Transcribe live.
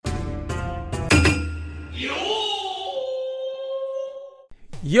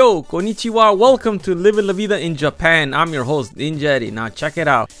Yo, konnichiwa, welcome to Living La Vida in Japan. I'm your host, Ninja Eddie. Now check it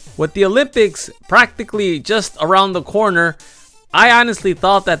out. With the Olympics practically just around the corner, I honestly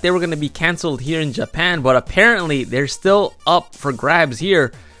thought that they were going to be canceled here in Japan, but apparently they're still up for grabs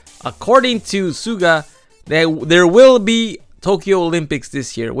here. According to Suga, there will be Tokyo Olympics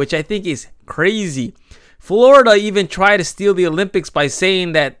this year, which I think is crazy. Florida even tried to steal the Olympics by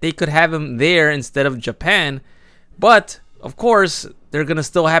saying that they could have them there instead of Japan, but of course they're gonna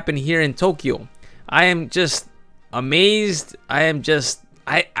still happen here in Tokyo. I am just amazed. I am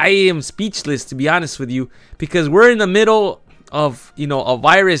speechless, to be honest with you, because we're in the middle of a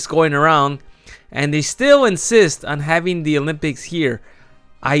virus going around and they still insist on having the Olympics here.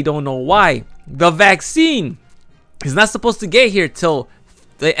 I don't know why. The vaccine is not supposed to get here till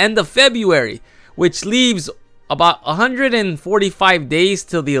the end of February, which leaves about 145 days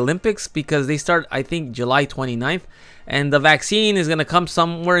till the Olympics, because they start, I think, July 29th. And the vaccine is going to come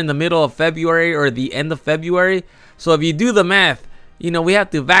somewhere in the middle of February or the end of February. So if you do the math, we have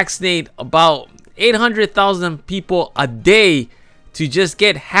to vaccinate about 800,000 people a day to just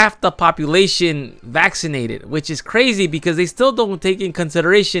get half the population vaccinated, which is crazy because they still don't take in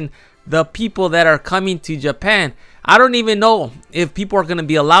consideration the people that are coming to Japan. I don't even know if people are going to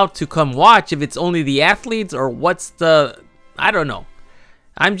be allowed to come watch, if it's only the athletes or I don't know.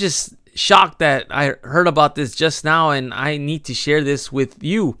 I'm just shocked that I heard about this just now, and I need to share this with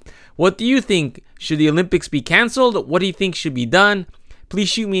you. What do you think? Should the Olympics be canceled? What do you think should be done? Please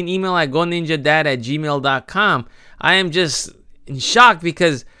shoot me an email at goninjadad@gmail.com. I am just in shock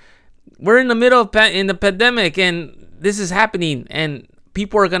because we're in the middle of in the pandemic and this is happening, and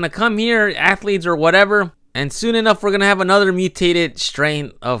people are going to come here, athletes or whatever, and soon enough we're going to have another mutated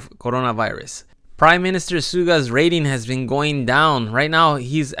strain of coronavirus. Prime Minister Suga's rating has been going down. Right now,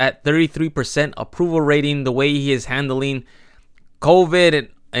 he's at 33% approval rating, the way he is handling COVID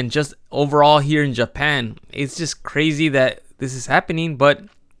and just overall here in Japan. It's just crazy that this is happening, but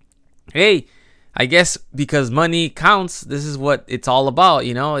hey, I guess because money counts, this is what it's all about.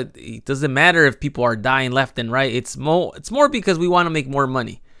 It doesn't matter if people are dying left and right. It's more because we want to make more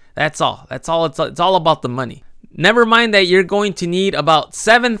money. That's all. It's all about the money. Never mind that you're going to need about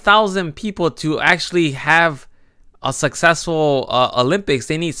 7,000 people to actually have a successful Olympics.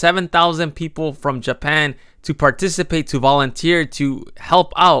 They need 7,000 people from Japan to participate, to volunteer, to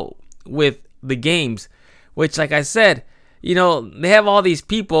help out with the games, which, like I said, they have all these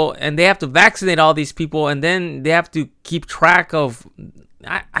people and they have to vaccinate all these people, and then they have to keep track of.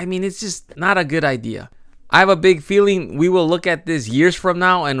 I mean, it's just not a good idea. I have a big feeling we will look at this years from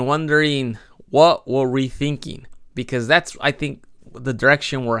now and wondering what we're rethinking, because that's, I think, the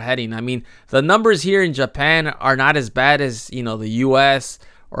direction we're heading. I mean, the numbers here in Japan are not as bad as, the US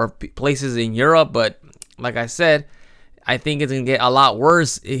or places in Europe, but like I said, I think it's going to get a lot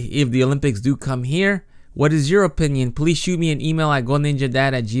worse if the Olympics do come here. What is your opinion? Please shoot me an email at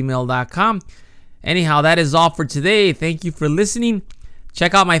goninjadad@gmail.com. Anyhow, that is all for today. Thank you for listening.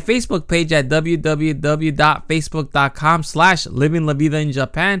 Check out my Facebook page at www.facebook.com/Living La Vida in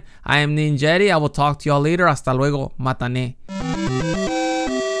Japan. I am Ninja Eddie. I will talk to y'all later. Hasta luego. Matane.